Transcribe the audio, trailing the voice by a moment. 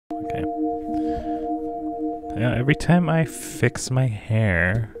Yeah, every time I fix my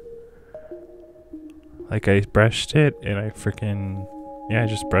hair, like I brushed it and I freaking, yeah, I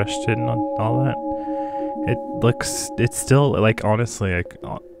just brushed it and all that. It's still like, honestly, like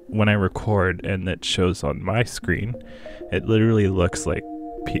when I record and it shows on my screen, it literally looks like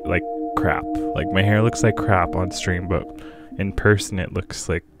crap. Like my hair looks like crap on stream, but in person it looks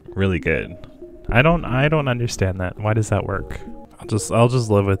like really good. I don't understand that. Why does that work? I'll just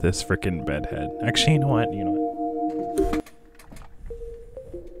live with this freaking bedhead. Actually, you know what?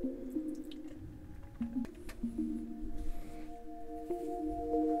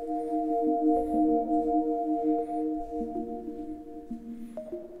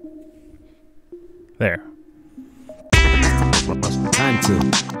 There. Time to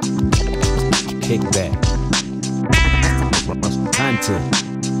kick back. Time to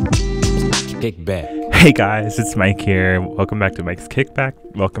kick back. Hey guys, it's Mike here. Welcome back to Mike's Kickback.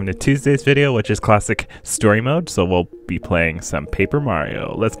 Welcome to Tuesday's video, which is classic story mode. So we'll be playing some Paper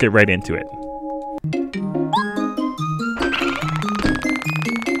Mario. Let's get right into it.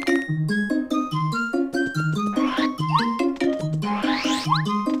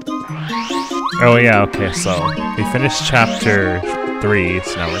 Oh yeah, okay, so we finished chapter 3,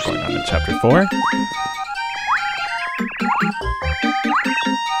 so now we're going on to chapter 4.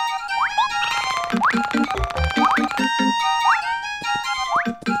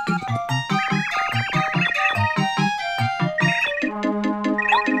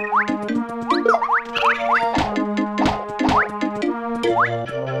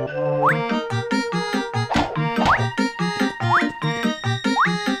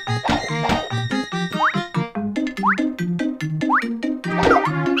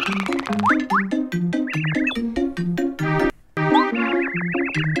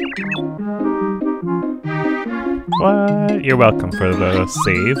 What? You're welcome for the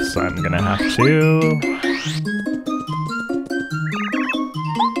save, so I'm gonna have to...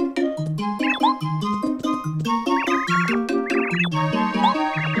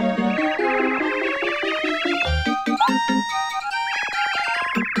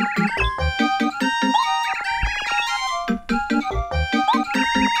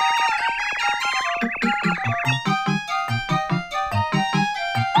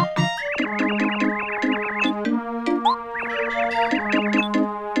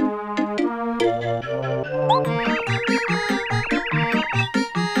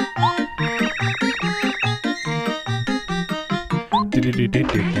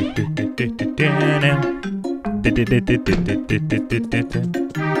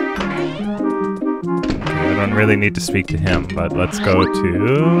 I don't really need to speak to him, but let's go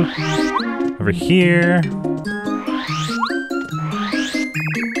to over here.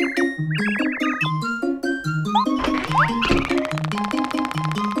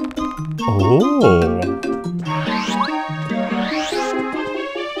 Oh.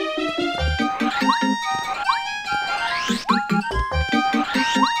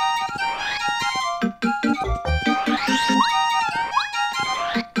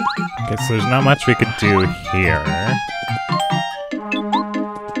 Okay, so there's not much we could do here.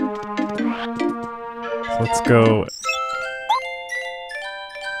 So let's go.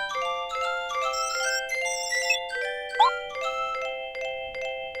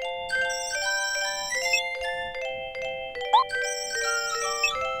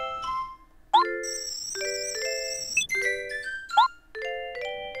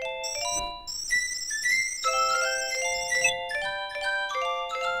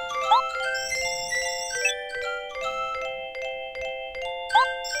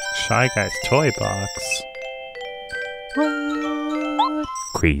 Shy Guy's toy box. What?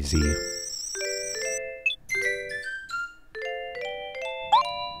 Crazy.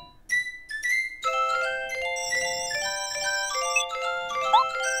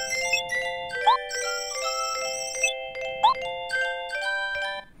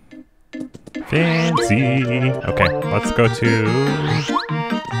 Fancy. Okay, let's go to...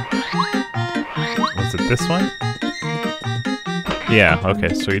 Was it this one? Yeah,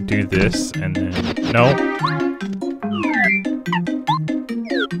 okay, so we do this, and then... No!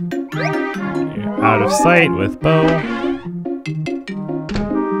 You're out of sight with Bo.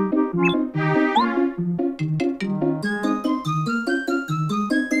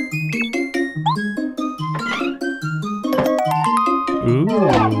 Ooh.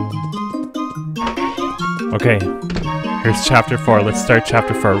 Okay, here's chapter 4. Let's start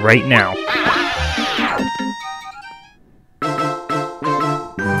chapter 4 right now.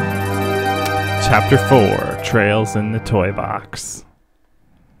 Chapter 4, Trails in the Toy Box.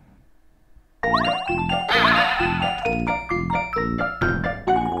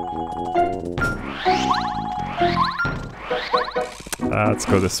 Let's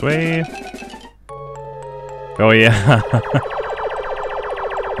go this way. Oh yeah.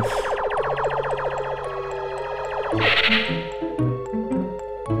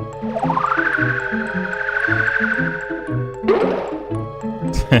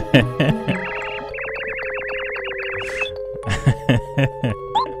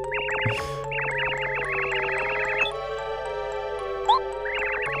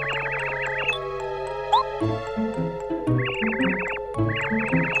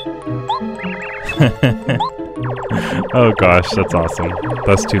 Oh gosh, that's awesome.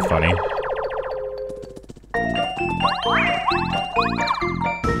 That's too funny.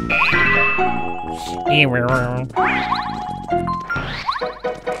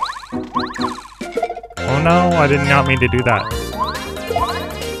 Oh no, I did not mean to do that.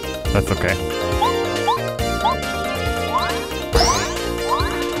 That's okay.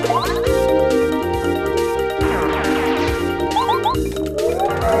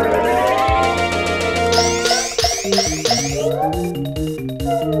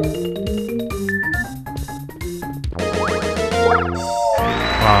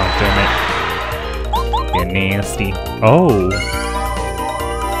 Oh, damn it. You're nasty. Oh!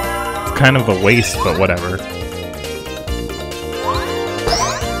 It's kind of a waste, but whatever.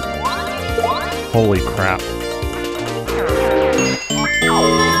 Holy crap.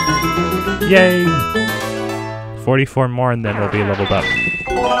 Yay! 44 more and then we'll be leveled up.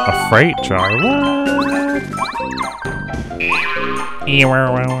 A freight jar? What?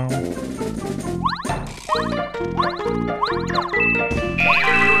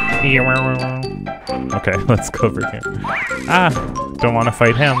 Okay, let's go over here. Ah! Don't want to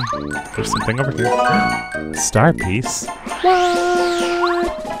fight him. There's something over here. Star piece?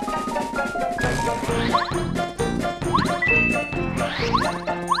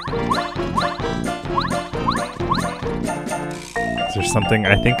 Is there something?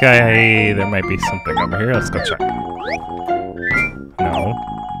 I think there might be something over here. Let's go check. No.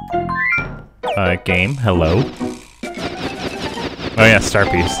 Game, hello. Oh yeah, star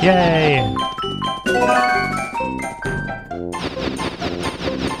piece. Yay!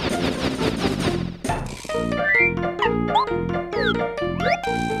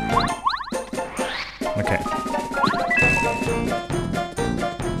 Okay.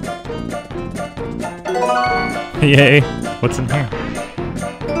 Yay! What's in here?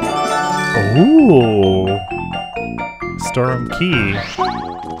 Ooh! Storeroom key.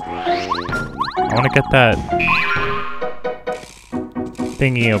 I want to get that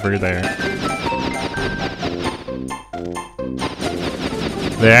thingy over there.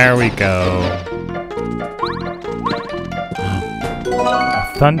 There we go.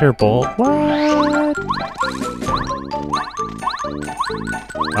 A thunderbolt. What?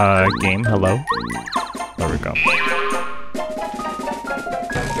 Game, hello. There we go.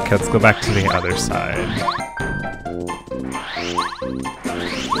 Okay, let's go back to the other side.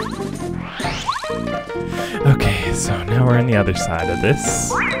 Okay, so now we're on the other side of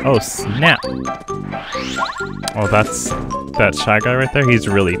this. Oh, snap! Oh, that Shy Guy right there, he's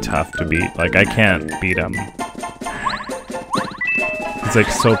really tough to beat. Like, I can't beat him. He's like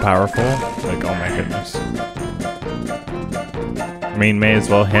so powerful. Like, oh my goodness. I mean, may as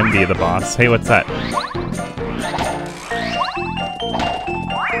well him be the boss. Hey, what's that?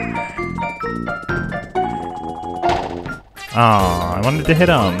 Aw, I wanted to hit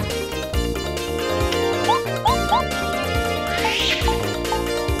him.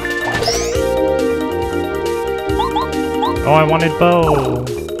 Oh, I wanted bow.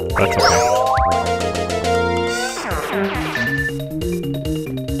 That's okay.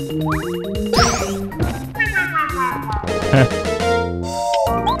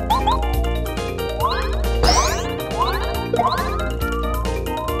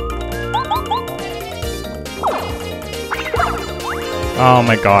 Oh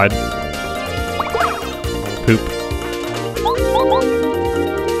my god. Poop.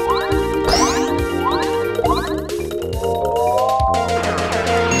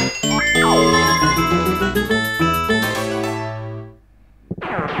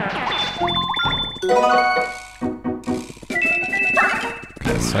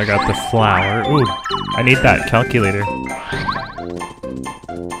 Okay, so I got the flower. Ooh, I need that calculator.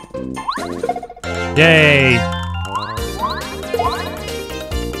 Yay!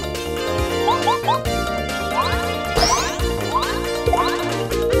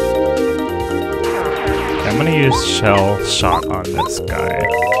 I'm gonna use shell shot on this guy.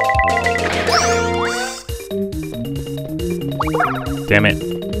 Damn it.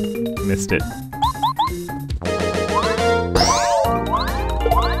 Missed it.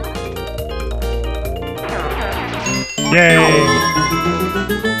 Yay!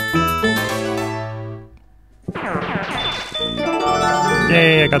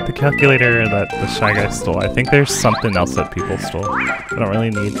 Yay, I got the calculator that the Shy Guy stole. I think there's something else that people stole. I don't really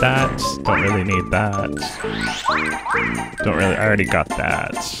need that. Don't really need that. Don't really, I already got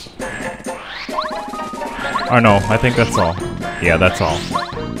that. Oh no, I think that's all. Yeah, that's all.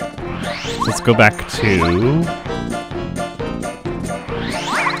 So let's go back to...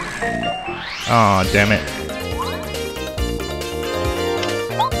 Aw, damn it.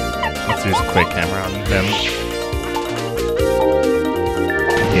 Let's use a quick camera on them.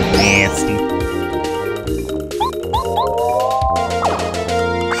 Get nasty.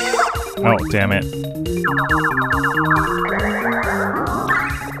 Oh, damn it.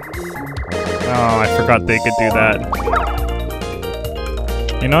 Oh, I forgot they could do that.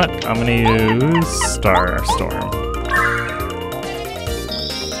 You know what? I'm gonna use Star Storm.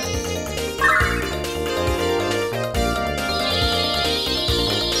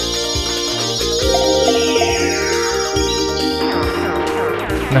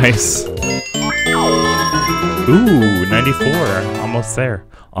 Nice. Ooh, 94. Almost there.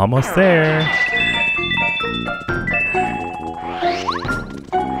 Almost there.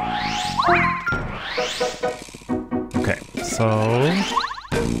 Okay, so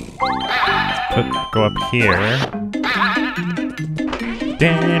let's go up here.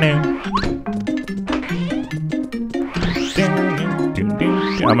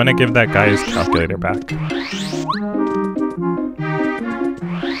 I'm gonna give that guy his calculator back.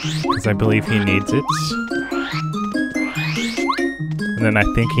 Because I believe he needs it. And then I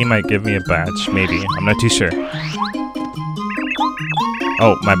think he might give me a badge, maybe. I'm not too sure.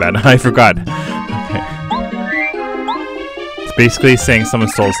 Oh, my bad. I forgot. Okay. It's basically saying someone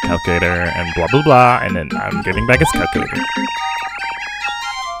stole his calculator and blah blah blah, and then I'm giving back his calculator.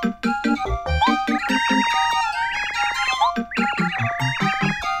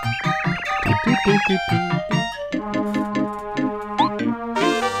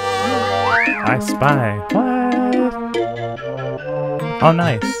 I spy. What? Oh,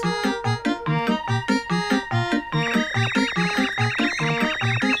 nice.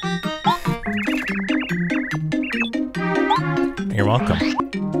 You're welcome.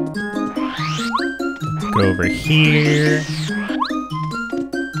 Let's go over here.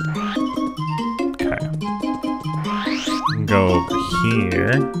 Okay. Go over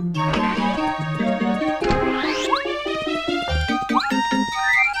here.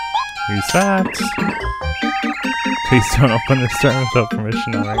 Use that. Please don't open this door without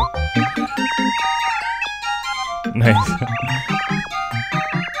permission, alright? Nice.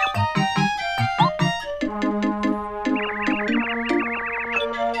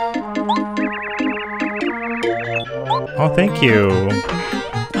 Oh, thank you.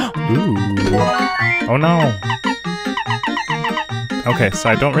 Ooh. Oh no. Okay, so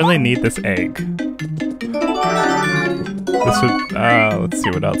I don't really need this egg. This would, let's see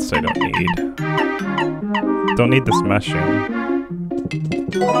what else I don't need. Don't need this mushroom.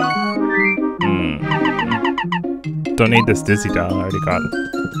 Don't need this dizzy doll, I already got it.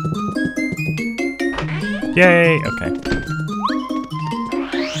 Yay! Okay.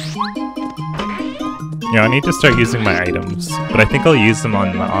 Yeah, I need to start using my items, but I think I'll use them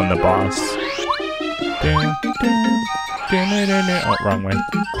on the boss. Oh, wrong way.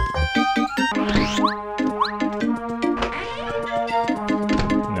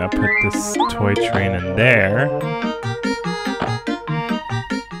 Now put this toy train in there.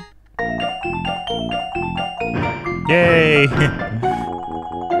 Yay!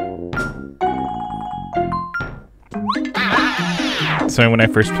 So when I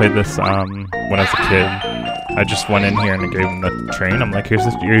first played this, when I was a kid, I just went in here and I gave him the train. I'm like, here's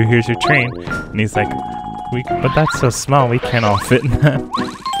your train, and he's like, but that's so small, we can't all fit in that.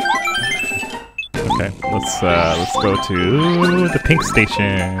 Okay, let's go to the pink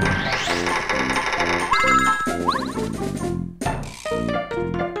station.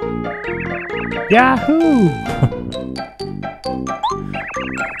 Yahoo!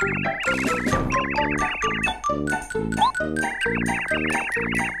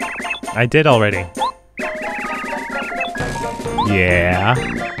 I did already. Yeah.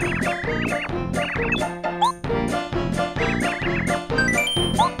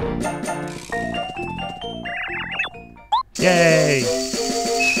 Yay!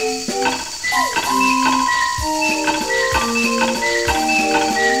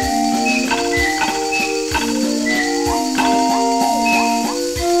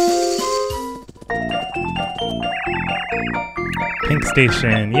 Pink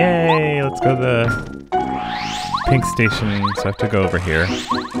station, yay! Let's go to the pink station, so I have to go over here.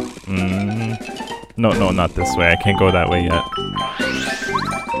 No, no, not this way. I can't go that way yet.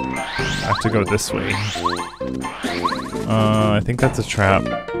 I have to go this way. I think that's a trap.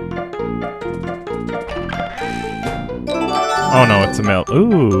 Oh no, it's a mail.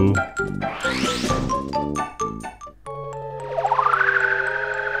 Ooh.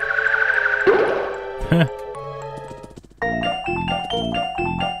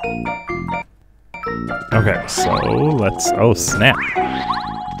 Okay, so let's... Oh, snap.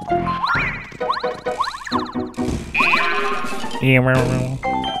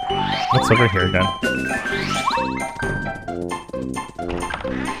 What's over here again?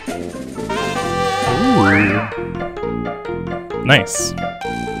 Ooh. Nice.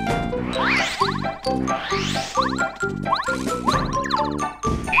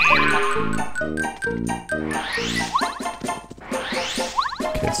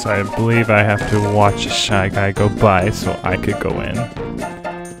 Okay, so I believe I have to watch a Shy Guy go by so I could go in.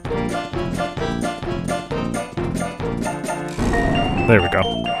 There we go.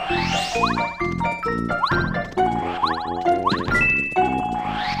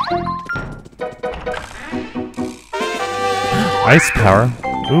 Ice power.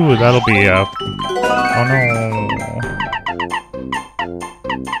 Ooh, that'll be oh no.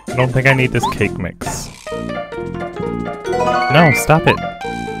 I don't think I need this cake mix. No, stop it.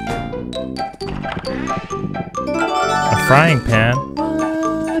 A frying pan?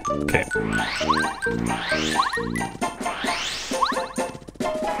 What? Okay.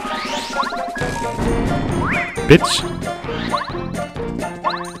 Bitch.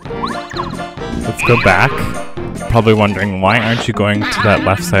 Let's go back. Probably wondering, why aren't you going to that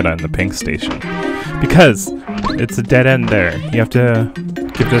left side on the pink station? Because it's a dead end there. You have to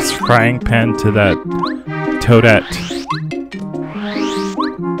give this frying pan to that Toadette.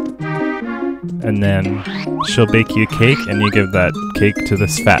 And then she'll bake you a cake, and you give that cake to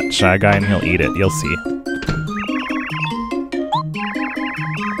this fat Shy Guy, and he'll eat it. You'll see.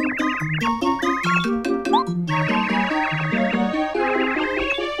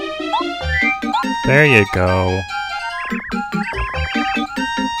 There you go.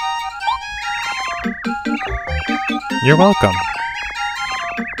 You're welcome.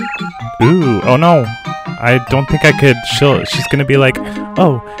 Ooh, oh no. I don't think I could. She's gonna be like,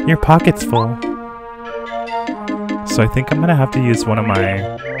 oh, your pocket's full. So I think I'm gonna have to use one of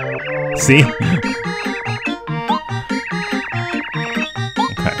my... See?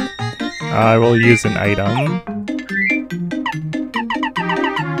 Okay. I will use an item.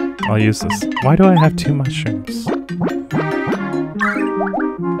 I'll use this. Why do I have 2 mushrooms?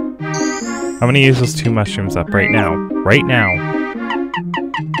 I'm gonna use those 2 mushrooms up right now. Right now.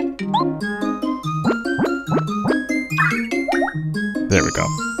 There we go.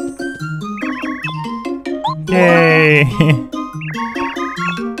 Yay!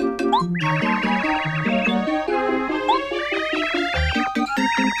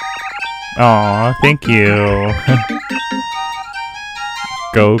 Aw, thank you.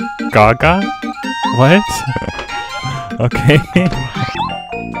 Go Gaga? What? Okay.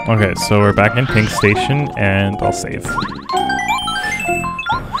 Okay, so we're back in Pink Station, and I'll save.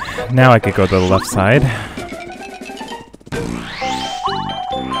 Now I could go to the left side.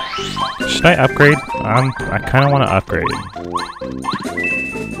 Should I upgrade? I kind of want to upgrade.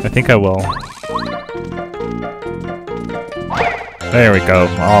 I think I will. There we go.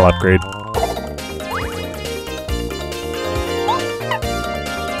 I'll upgrade.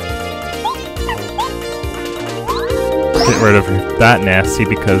 Get rid of that nasty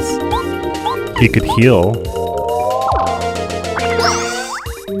because he could heal.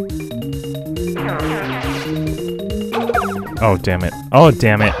 Oh, damn it. Oh,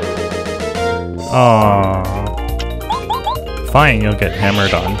 damn it. Aww. Fine, you'll get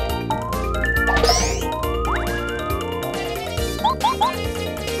hammered on.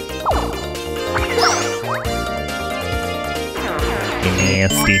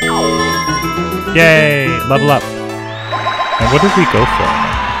 Nasty. Yay! Level up. And what did we go for?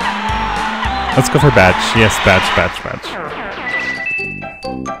 Let's go for badge. Yes, badge.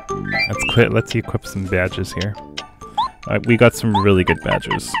 Let's equip some badges here. We got some really good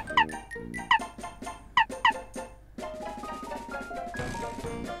badges.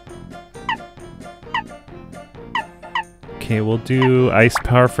 Okay, we'll do ice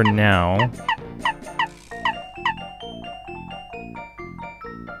power for now.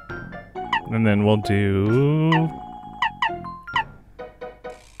 And then we'll do...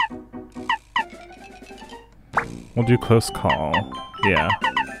 We'll do close call. Yeah.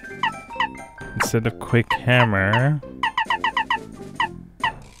 Instead of quick hammer,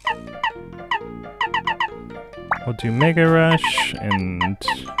 we'll do Mega Rush and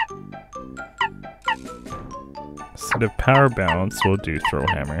instead of power bounce, we'll do throw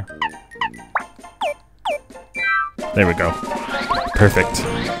hammer. There we go. Perfect.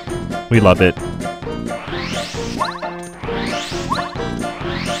 We love it.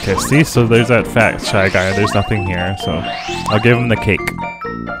 Okay, see? So there's that fat Shy Guy. There's nothing here, so I'll give him the cake.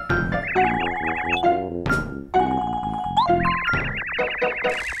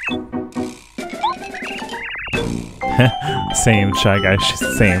 Same, Shy Guy.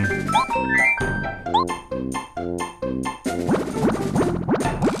 Same.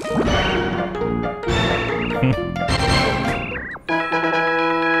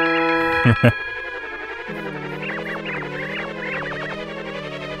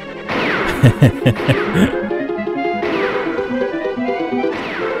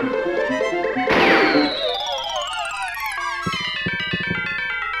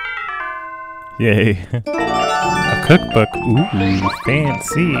 Yay. A cookbook. Ooh,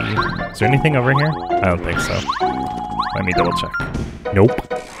 fancy. Is there anything over here? I don't think so. Let me double check. Nope.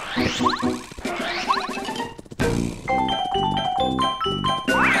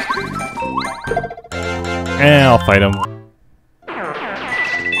 Eh, I'll fight him.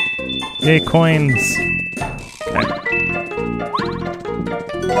 Yay, coins! Okay.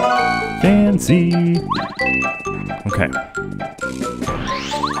 Fancy! Okay.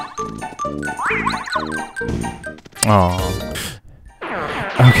 Aww.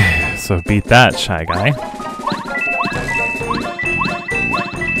 Okay, so beat that, Shy Guy.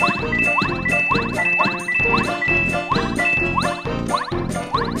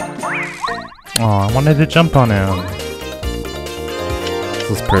 Oh, I wanted to jump on him.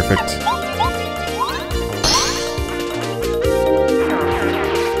 This is perfect.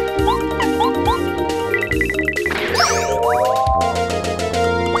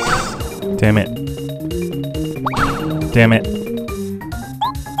 Damn it. Damn it.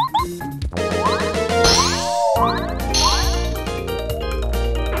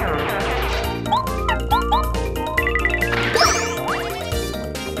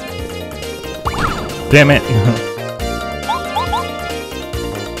 Damn it.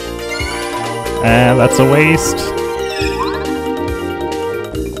 Ah, that's a waste.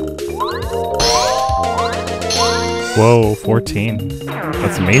 Whoa, 14.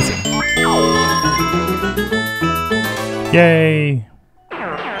 That's amazing. Yay!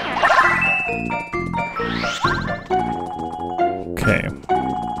 Okay.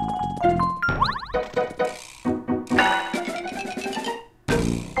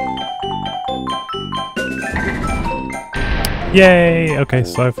 Yay! Okay,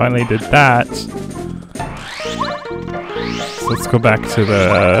 so I finally did that. So let's go back to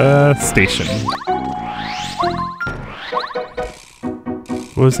the station.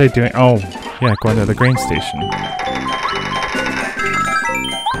 What was I doing? Oh, yeah, going to the grain station.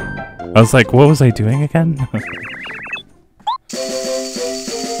 I was like, what was I doing again?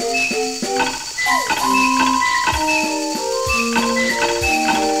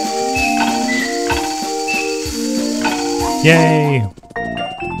 Yay!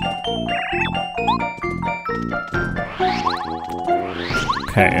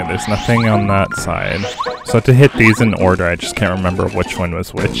 Okay, there's nothing on that side. So I have to hit these in order, I just can't remember which one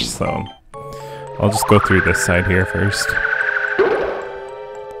was which, so I'll just go through this side here first.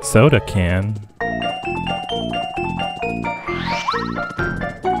 Soda can.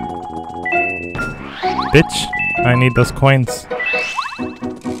 Bitch, I need those coins.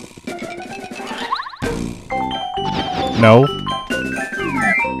 No.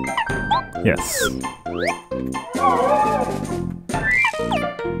 Yes.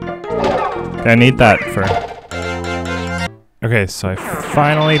 I need that for... Okay, so I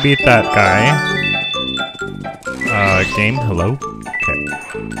finally beat that guy. Game, hello? Okay.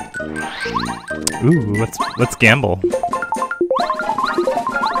 Ooh, let's gamble.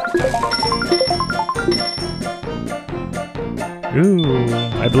 Ooh,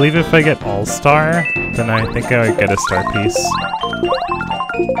 I believe if I get All-Star, then I think I would get a star piece.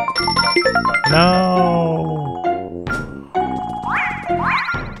 No!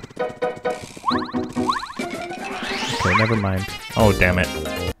 Okay, never mind. Oh, damn it.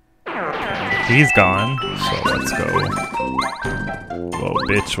 He's gone, so let's go. Whoa,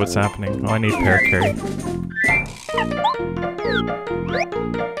 bitch, what's happening? Oh, I need Parakarry.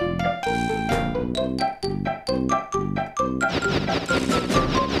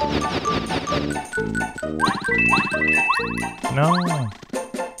 No!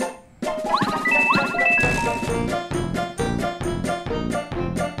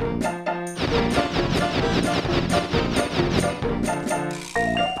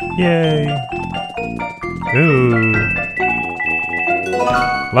 Yay! Ooh!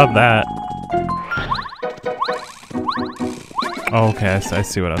 Love that. Oh, okay, I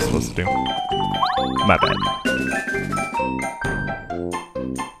see what I was supposed to do. My bad.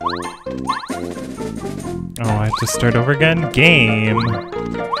 Oh, I have to start over again? Game!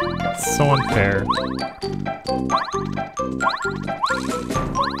 It's so unfair.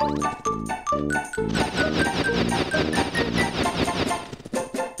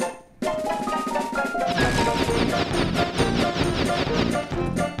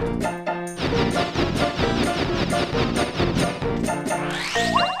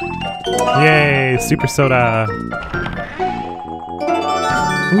 Yay, super soda.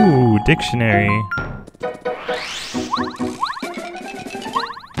 Ooh, dictionary.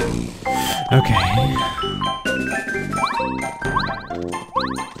 Okay.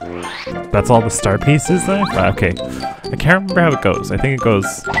 That's all the star pieces then? Okay. I can't remember how it goes. I think it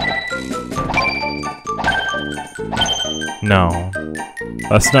goes... No.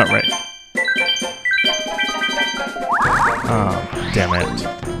 That's not right. Oh, damn it.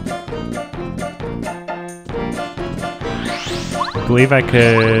 I believe I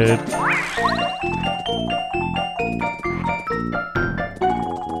could...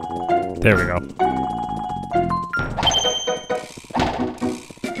 There we go.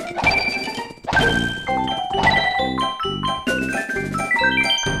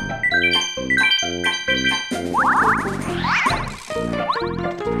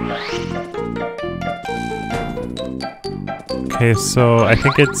 Okay, so I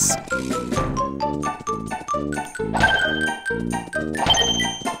think it's...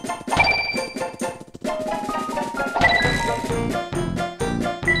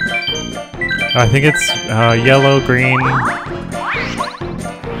 I think it's yellow, green.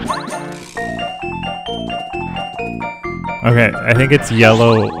 Okay, I think it's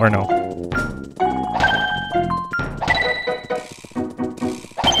yellow, or no.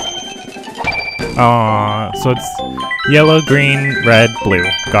 So it's yellow, green, red, blue.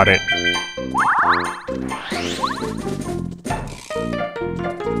 Got it.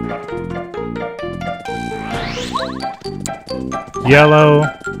 Yellow,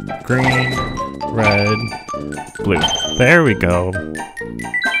 green, red, blue. There we go.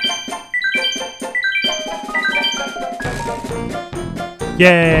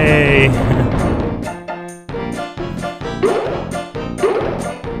 Yay!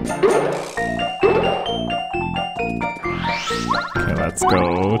 Okay, let's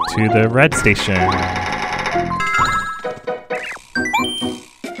go to the red station.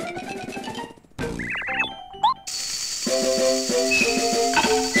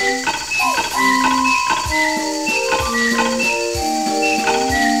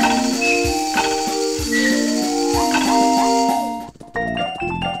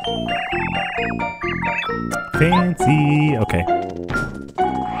 Fancy. Okay.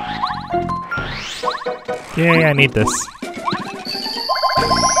 Yay, I need this.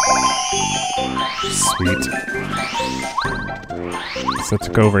 Sweet. So let's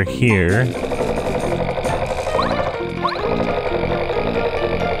go over here.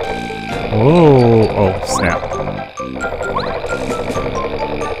 Whoa! Oh, snap.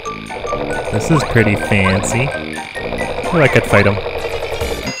 This is pretty fancy. I feel like I could fight him.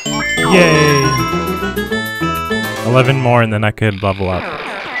 Yay! 11 more and then I could level up.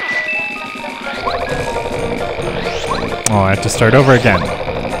 Oh, I have to start over again.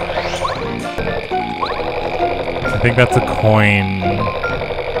 I think that's a coin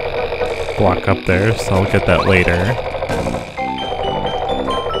block up there, so I'll get that later.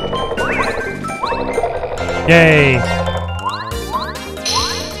 Yay!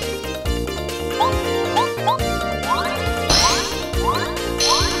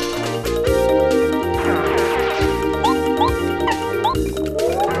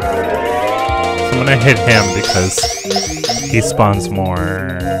 I'm gonna hit him because he spawns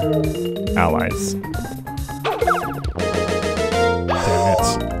more allies. Damn it.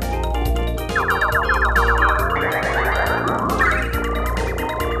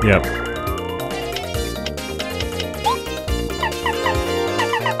 Yep.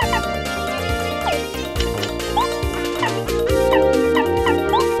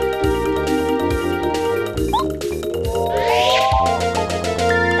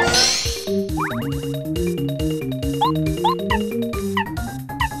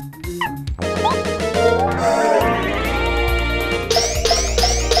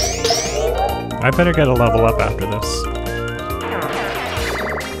 I better get a level up after this.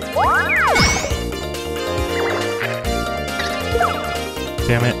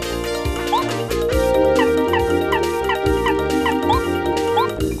 Damn it.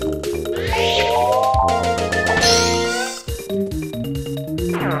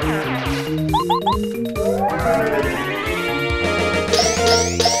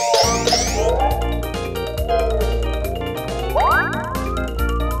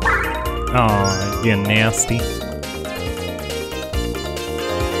 Aw, you nasty.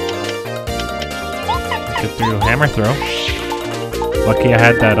 Get through hammer throw. Lucky I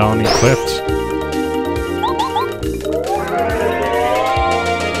had that on equipped.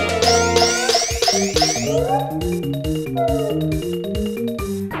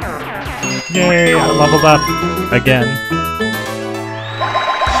 Yay, I leveled up again.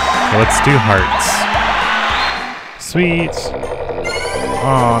 So let's do hearts. Sweet.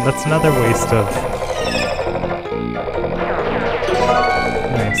 Aw, that's another waste of...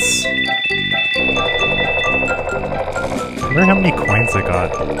 Nice. I wonder how many coins I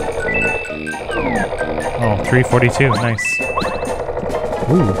got. Oh, 342, nice.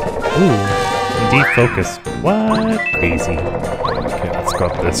 Ooh, deep focus. What? Crazy. Okay, let's go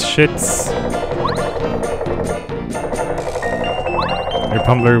up this shits. You're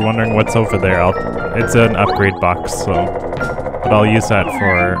probably wondering what's over there. It's an upgrade box, so... But I'll use that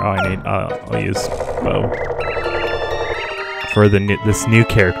for... Oh, I'll use bow. For this new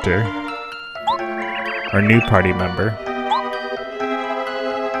character. Our new party member.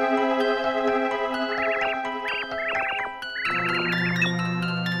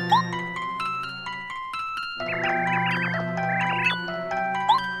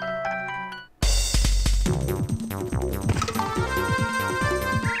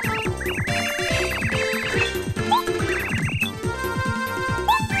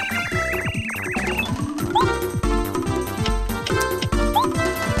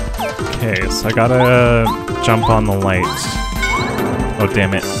 Okay, so I gotta jump on the light. Oh,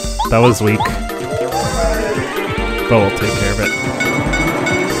 damn it. That was weak. But we'll take care of it.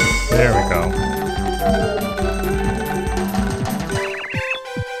 There we go.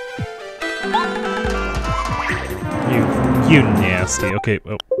 You nasty. Okay,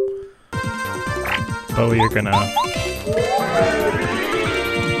 oh. Oh, you're gonna...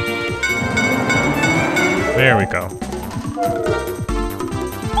 There we go.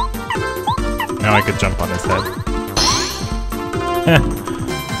 Now I could jump on his head.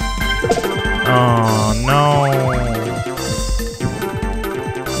 Oh no!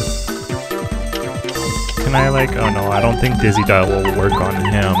 Can I like... Oh no, I don't think Dizzy Dial will work on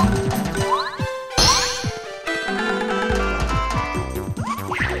him.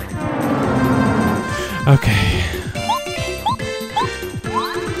 Okay.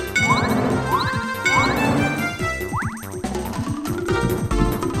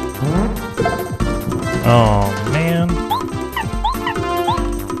 Oh, man.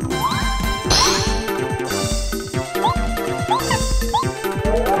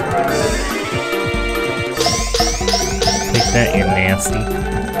 Take that, you nasty.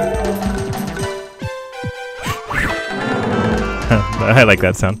 I like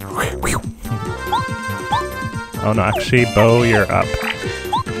that sound. Oh no, actually, Bo, you're up.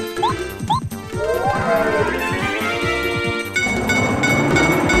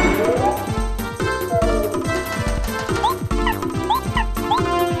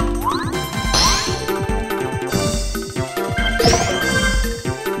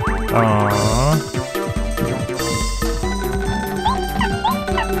 Aww.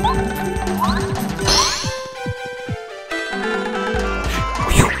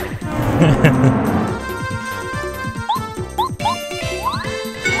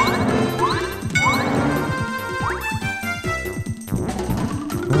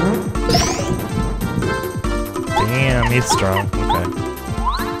 Damn, he's strong. Okay.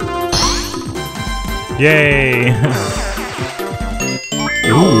 Yay!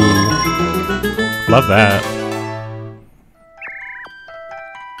 Ooh. Love that.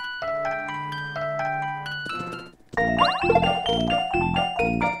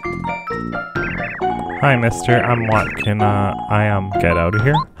 Hi, mister. I'm Watt. Can I get out of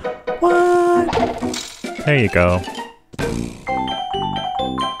here? What? There you go.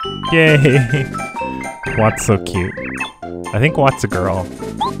 Yay! Watt's so cute. I think Watt's a girl.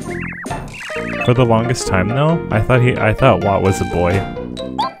 For the longest time, though, I thought Watt was a boy.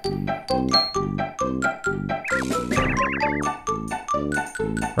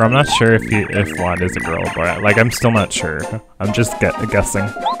 Or I'm not sure if Watt is a girl, but like I'm still not sure. I'm just guessing.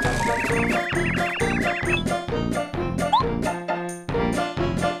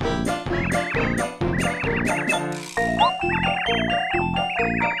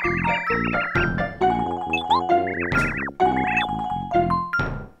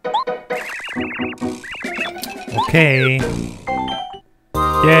 Okay.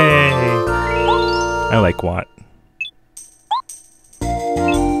 Yay! I like Watt.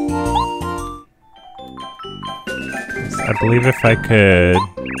 I believe if I could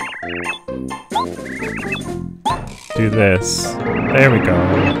do this. There we go.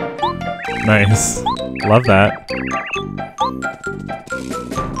 Nice. Love that.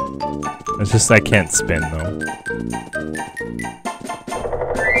 It's just I can't spin though.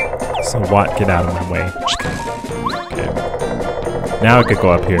 So Watt, get out of my way. Just kidding. Okay. Now I could go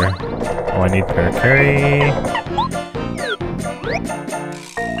up here. Oh, I need Parakarry.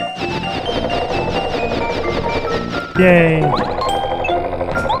 Yay!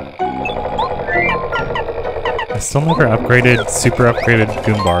 I still never upgraded, super upgraded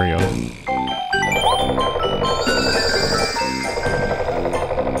Goombario.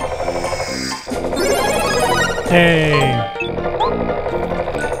 Hey!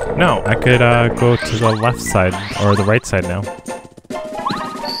 No, I could go to the left side, or the right side now.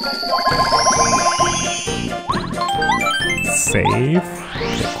 Save?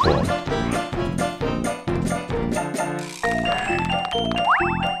 Okay, cool.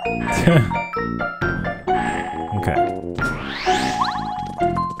 Okay.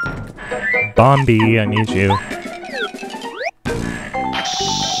 Bombi, I need you.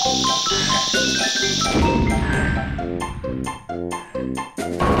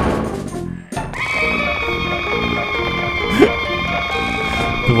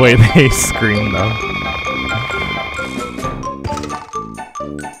 The way they scream though.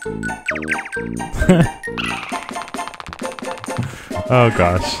 Oh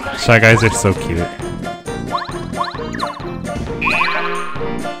gosh, Shy Guys are so cute.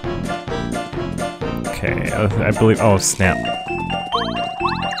 Okay, I believe, oh snap.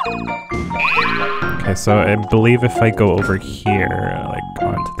 Okay, so I believe if I go over here, like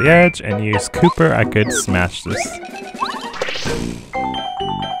onto the edge and use Cooper, I could smash this.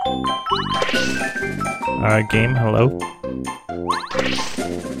 Game, hello?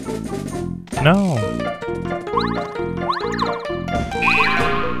 No!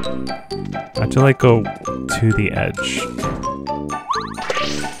 I have to like go to the edge.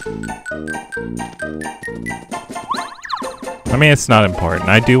 I mean, it's not important.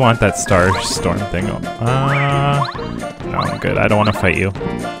 I do want that Star Storm thing. No, I'm good. I don't want to fight you.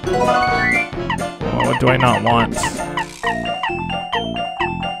 Oh, what do I not want?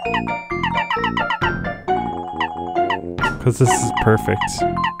 Because this is perfect.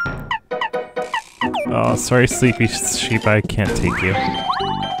 Oh, sorry, Sleepy Sheep, I can't take you.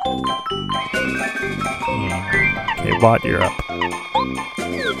 Okay, Watt, you're up.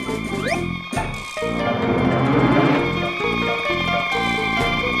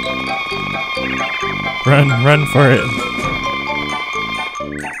 Run for it.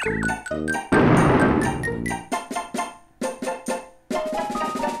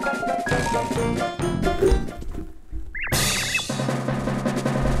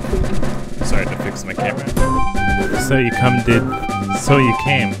 Sorry to fix my camera. So you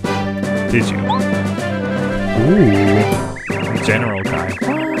came, did you? Ooh, general guy.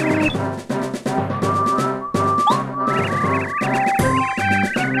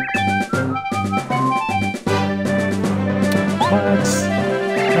 What?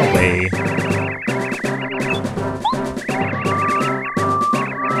 No way.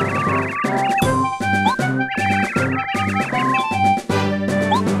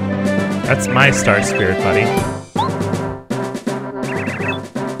 That's my Star Spirit, buddy.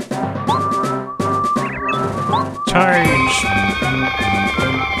 Charge!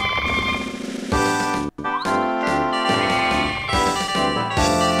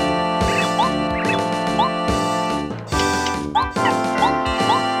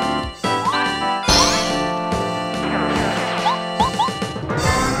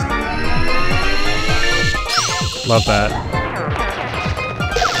 Love that.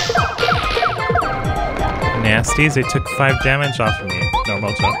 Nasties, they took 5 damage off of me.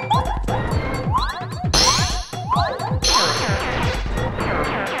 Normal jump.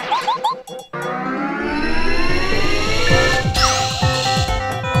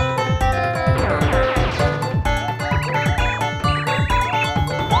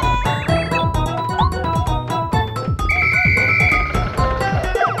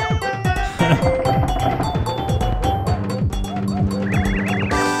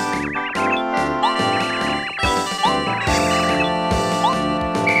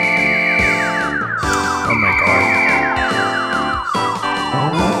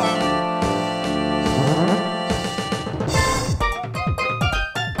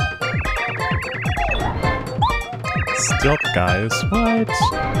 Stilt guys, what?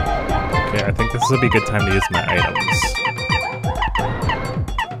 Okay, I think this will be a good time to use my items.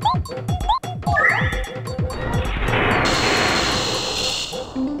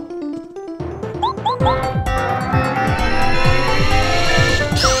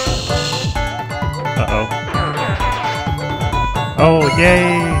 Uh-oh. Oh,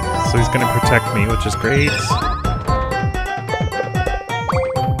 yay! So he's gonna protect me, which is great.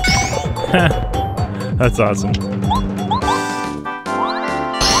 That's awesome.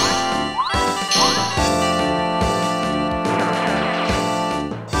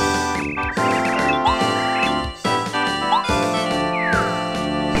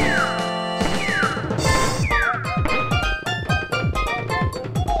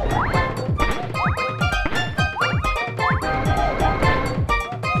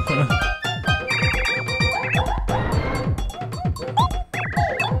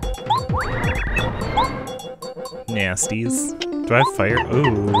 Nasties. Do I have fire?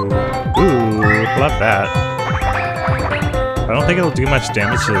 Ooh. Ooh, love that. I don't think it'll do much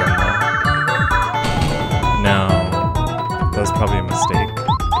damage to them though. No. That was probably a mistake.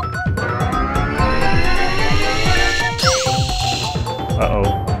 Uh-oh.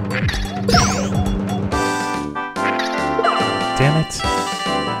 Damn it.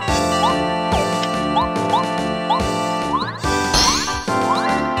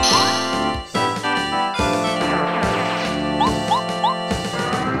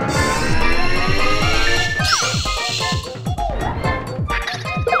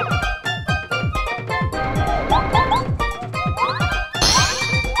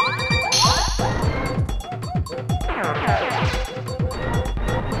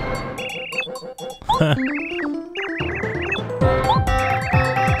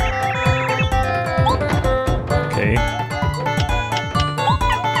 Okay.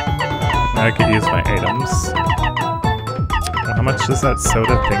 Now I could use my items. Well, how much does that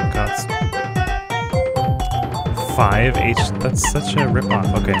soda thing cost? 5 H. That's such a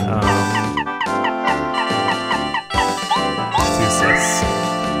ripoff. Okay, let's use this.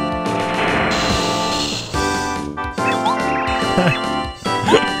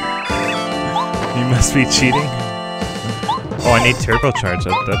 You must be cheating. Oh, I need turbocharge.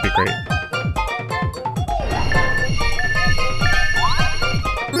 That'd be great.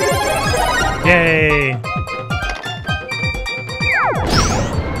 Yay!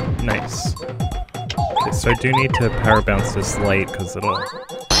 Nice. Okay, so I do need to power bounce this light because it'll.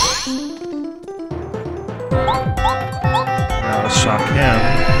 That'll shock him.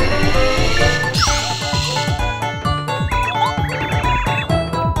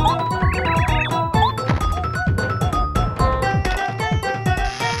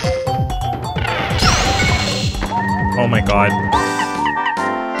 Oh my god.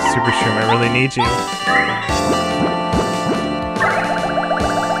 Super Shroom, I really need you.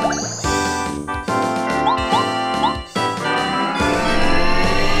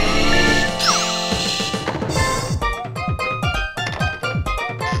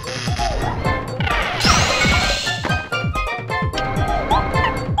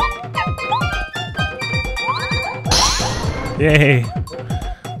 Yay!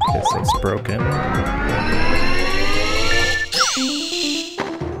 Okay, so it's broken.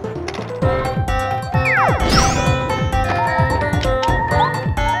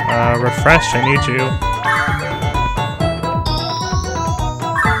 Refresh, I need you.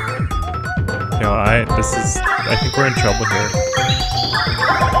 No, I think we're in trouble here.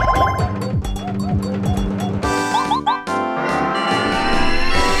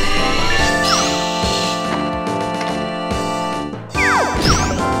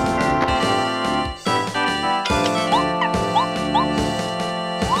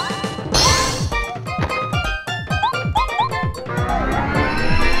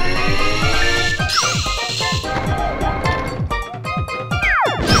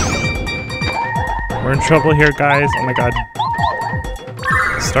 We're in trouble here, guys. Oh my god.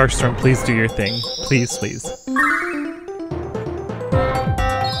 Starstorm, please do your thing. Please, please.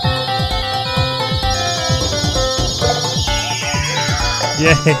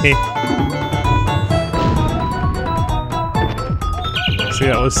 Yay! See,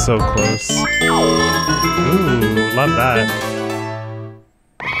 that was so close. Ooh, love that.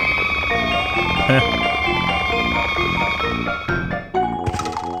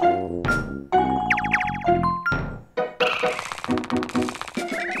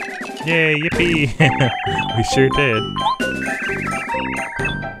 Yay, yippee! We sure did.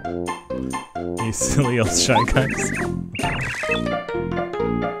 You silly old Shy Guys.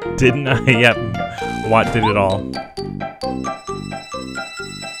 Didn't I? Yep. Watt did it all.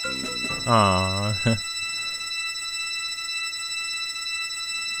 Aww.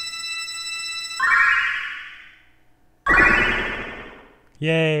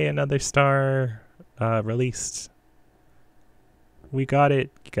 Yay, another star released. We got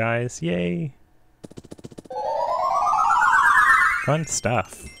it, guys. Yay. Fun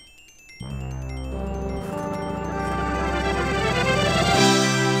stuff.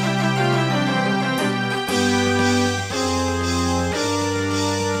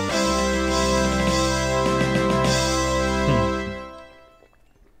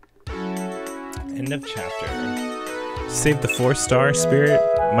 End of chapter. Save the 4-star spirit,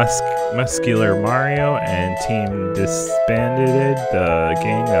 muscular Mario, and team disbanded the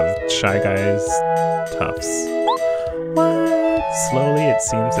gang of Shy Guys toughs. What? Slowly, it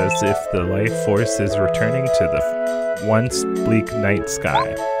seems as if the life force is returning to the once bleak night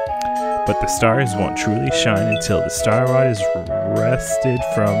sky. But the stars won't truly shine until the Star Rod is wrested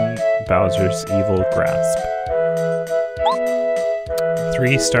from Bowser's evil grasp.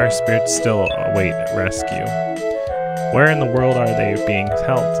 3 star spirits still await rescue. Where in the world are they being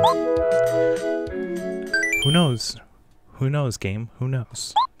held? Who knows? Who knows, game? Who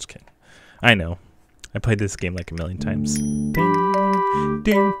knows? Just kidding. I know. I played this game like a million times. Okay.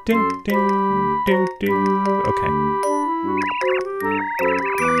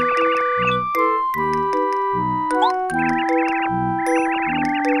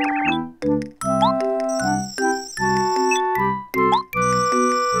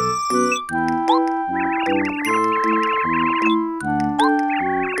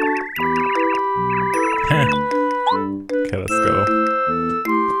 Okay, let's go.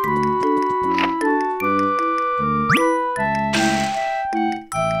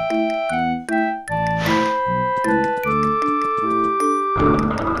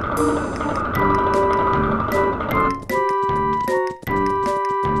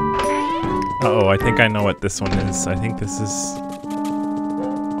 Uh-oh, I think I know what this one is. I think this is...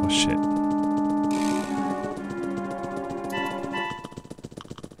 Oh, shit.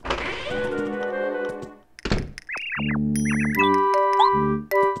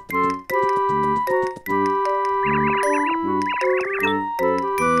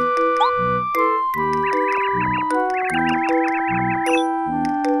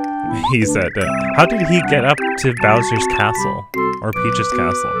 He's at how did he get up to Bowser's castle? Or Peach's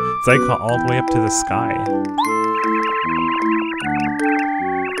castle? It's like all the way up to the sky.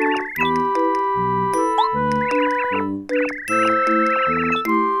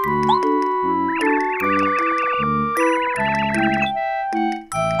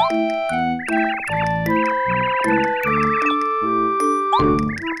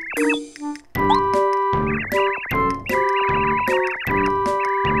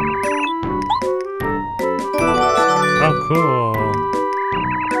 Oh, cool.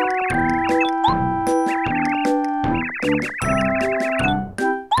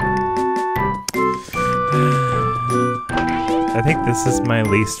 I think this is my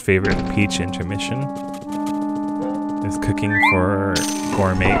least favorite Peach intermission. Is cooking for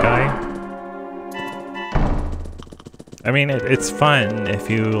Gourmet Guy. I mean, it's fun if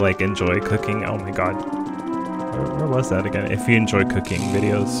you like enjoy cooking. Oh my god. Where was that again? If you enjoy cooking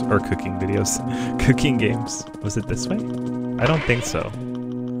videos, or cooking videos, cooking games. Was it this way? I don't think so.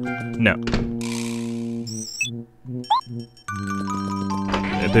 No.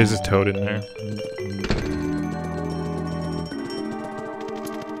 There's a toad in there.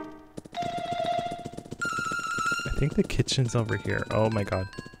 I think the kitchen's over here. Oh my god.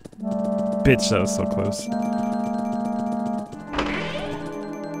 Bitch, that was so close.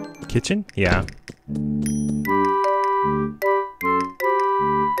 Kitchen? Yeah.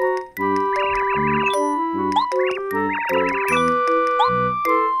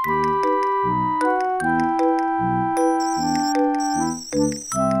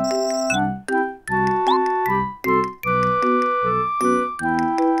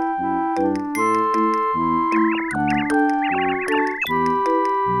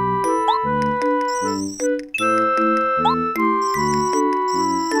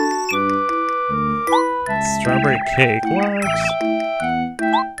 Strawberry cake, what?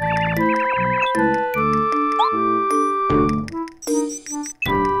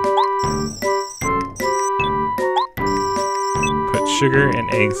 Put sugar and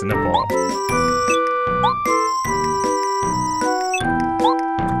eggs in a bowl.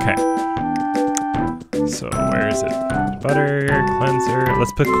 Okay. So where is it? Butter, cleanser.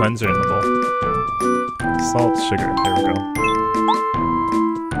 Let's put cleanser in the bowl. Salt, sugar. There we go.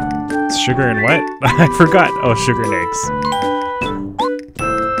 Sugar and what? I forgot. Oh, sugar and eggs.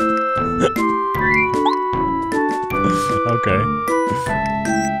 Okay.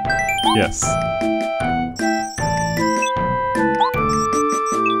 Yes.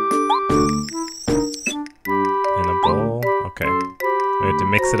 In a bowl. Okay. I have to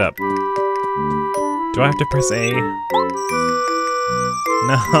mix it up. Do I have to press A?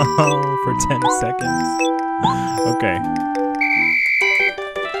 No, for 10 seconds. Okay.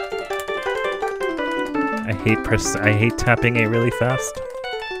 I hate tapping A really fast.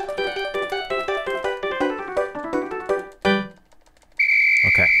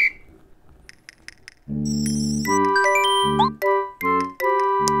 Okay.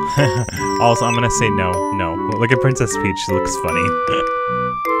 Also, I'm gonna say no. Look at Princess Peach. She looks funny.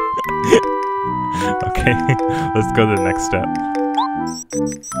 Okay, let's go to the next step.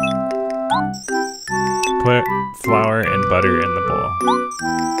 Put flour and butter in the bowl.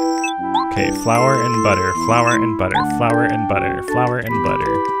 Okay, flour and butter, flour and butter, flour and butter, flour and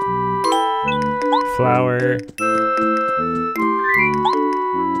butter. Flour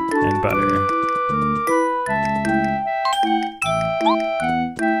and butter.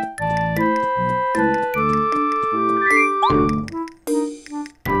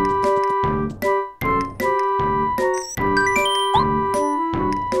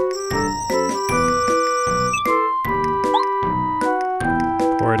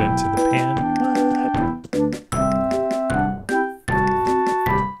 Pour it into the pan.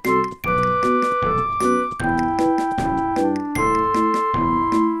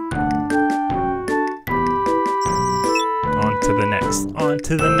 On to the next, on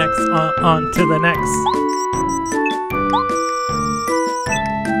to the next, on to the next.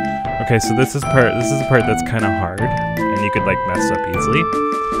 Okay, so this is a part that's kind of hard, and you could like mess up easily.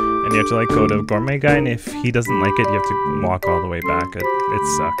 And you have to like go to Gourmet Guy, and if he doesn't like it, you have to walk all the way back. It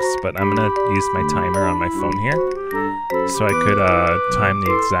sucks, but I'm gonna use my timer on my phone here, so I could time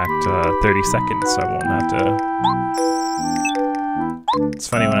the exact 30 seconds, so I won't have to. It's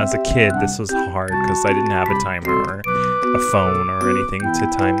funny, when I was a kid, this was hard because I didn't have a timer or a phone or anything to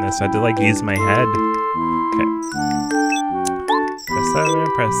time this. I had to like use my head. Okay. Press 7,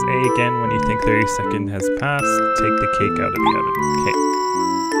 press A again when you think 30 seconds has passed. Take the cake out of the oven. Okay.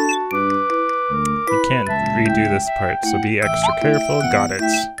 You can't redo this part, so be extra careful. Got it.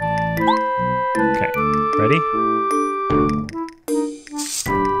 Okay, ready?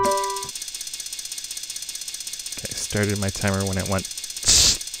 Okay, started my timer when it went.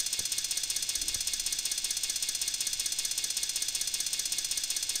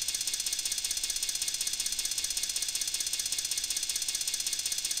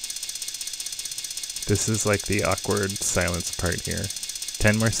 This is like the awkward silence part here.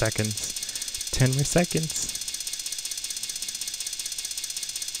 10 more seconds. 10 more seconds.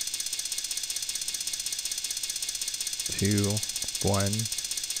 Two, 1.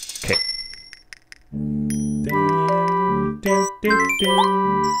 Okay.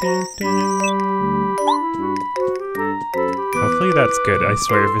 Hopefully that's good. I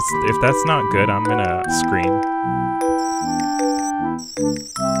swear, if that's not good, I'm gonna scream.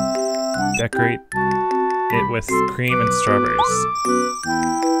 Decorate it with cream and strawberries.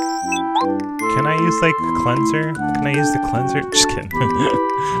 Can I use like a cleanser? Can I use the cleanser? Just kidding.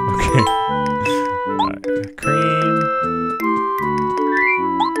 Okay. Cream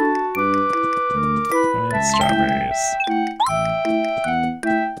and strawberries.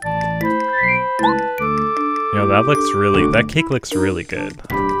 You know, that cake looks really good.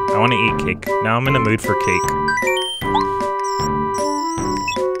 I want to eat cake. Now I'm in the mood for cake.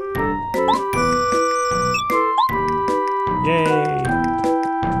 Yay!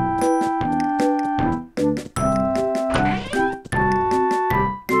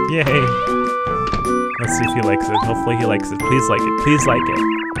 Yay! Let's see if he likes it. Hopefully he likes it. Please like it. Please like it.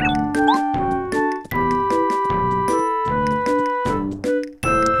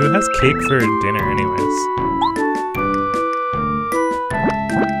 Who has cake for dinner anyways?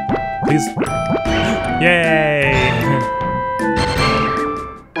 Please. Yay!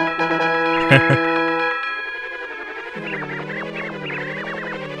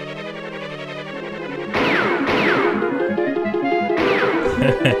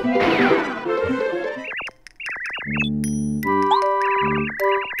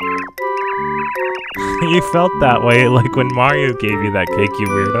 You felt that way, like when Mario gave you that cake, you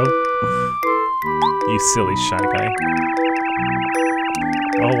weirdo. You silly shy guy.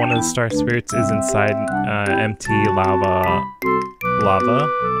 Oh, one of the star spirits is inside empty lava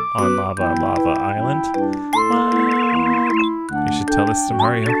on Lava Island. What? You should tell this to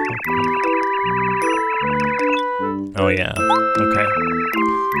Mario. Oh yeah, okay.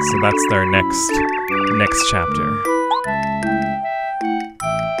 So that's their next chapter.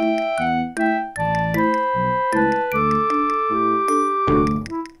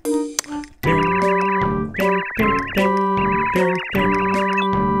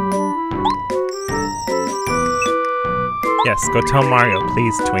 Yes, go tell Mario,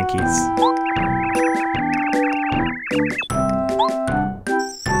 please, Twinkies.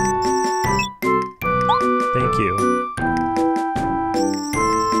 Thank you.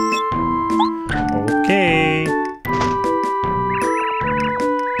 Okay.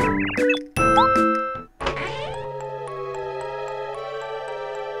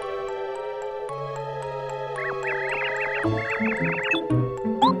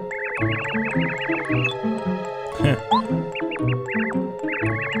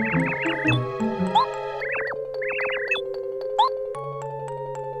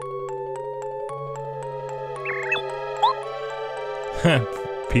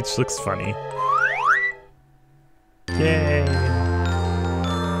 Peach looks funny. Yay!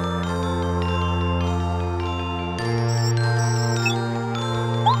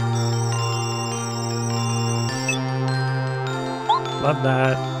 Love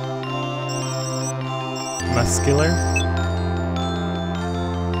that. Muscular.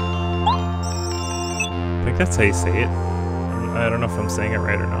 I think that's how you say it. I don't know if I'm saying it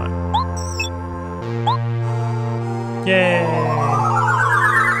right or not. Yay!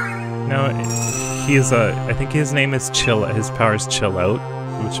 No, he's I think his name is Chill. His powers chill out,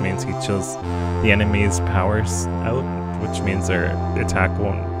 which means he chills the enemy's powers out, which means their attack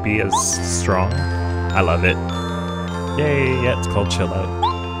won't be as strong. I love it. Yay! Yeah, it's called Chill Out.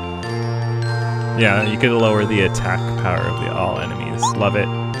 Yeah, you could lower the attack power of all enemies. Love it.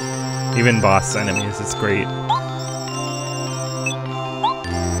 Even boss enemies, it's great.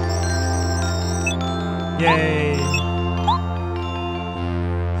 Yay!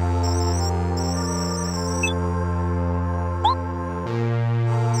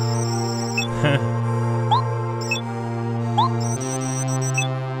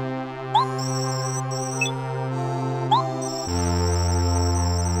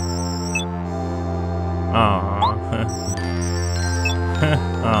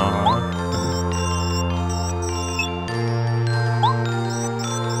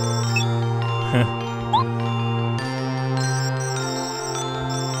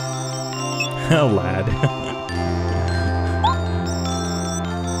 A lad.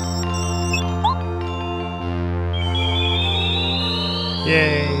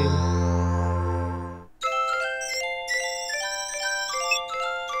 Yay!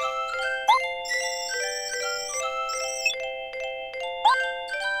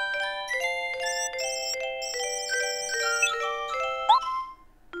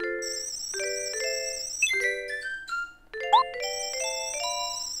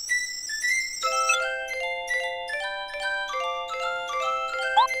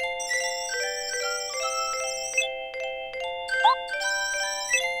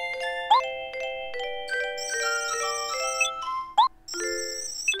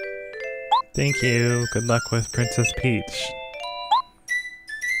 Thank you. Good luck with Princess Peach.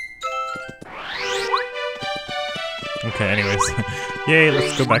 Okay, anyways. Yay,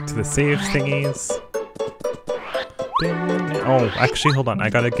 let's go back to the save thingies. Oh, actually, hold on. I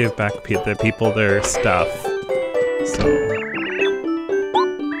gotta give back the people their stuff. So...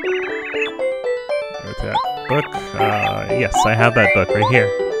 with that book. Yes, I have that book right here.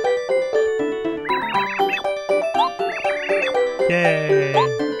 Yay!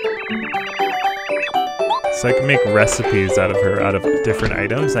 So I can make recipes out of her, out of different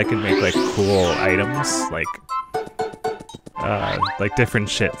items. I can make like cool items, like different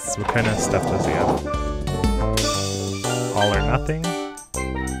shits. What kind of stuff does he have? All or nothing?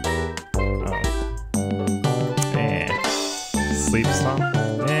 Oh. Sleep song?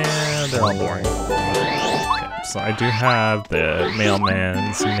 They're all boring. Okay, so I do have the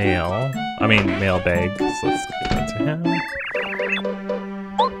mailman's mail. I mean, mailbag. So let's give that to him.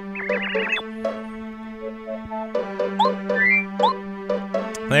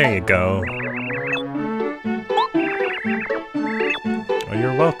 There you go. Oh,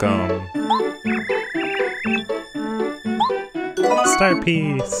 you're welcome. Star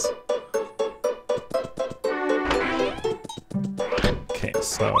piece. Okay,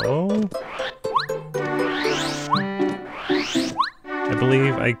 so I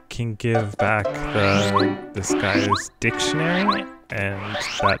believe I can give back this guy's dictionary and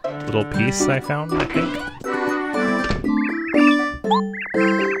that little piece I found, I think.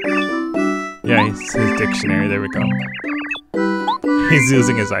 Yeah, his dictionary, there we go. He's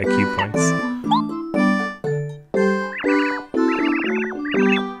using his IQ points.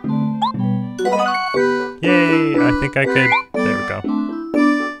 Yay, I think I could, there we go.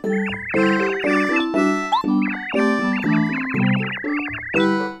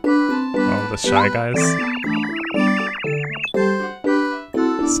 Oh, the Shy Guys.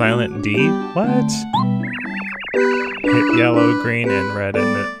 Silent D? What? Hit yellow, green, and red,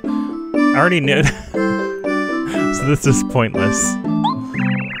 and I already knew. So this is pointless.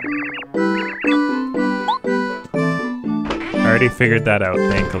 I already figured that out.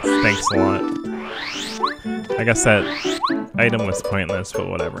 Thanks a lot. I guess that item was pointless, but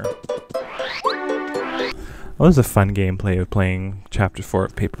whatever. That was a fun gameplay of playing Chapter 4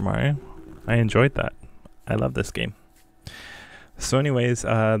 of Paper Mario. I enjoyed that. I love this game. So anyways,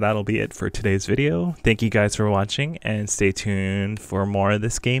 that'll be it for today's video. Thank you guys for watching, and stay tuned for more of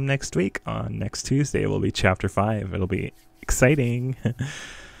this game next week. On next Tuesday will be chapter 5. It'll be exciting.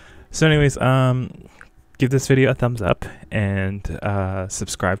 So anyways, give this video a thumbs up, and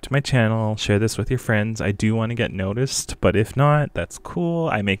subscribe to my channel. Share this with your friends. I do want to get noticed, but if not, that's cool.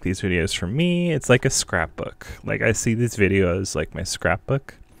 I make these videos for me. It's like a scrapbook. Like, I see these videos like my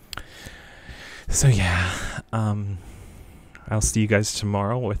scrapbook. So yeah, I'll see you guys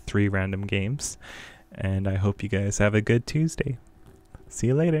tomorrow with 3 random games, and I hope you guys have a good Tuesday. See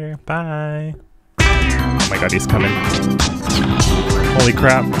you later. Bye. Oh my god, he's coming. Holy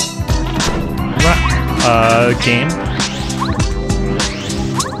crap. Game.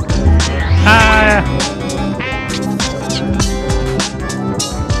 Ah!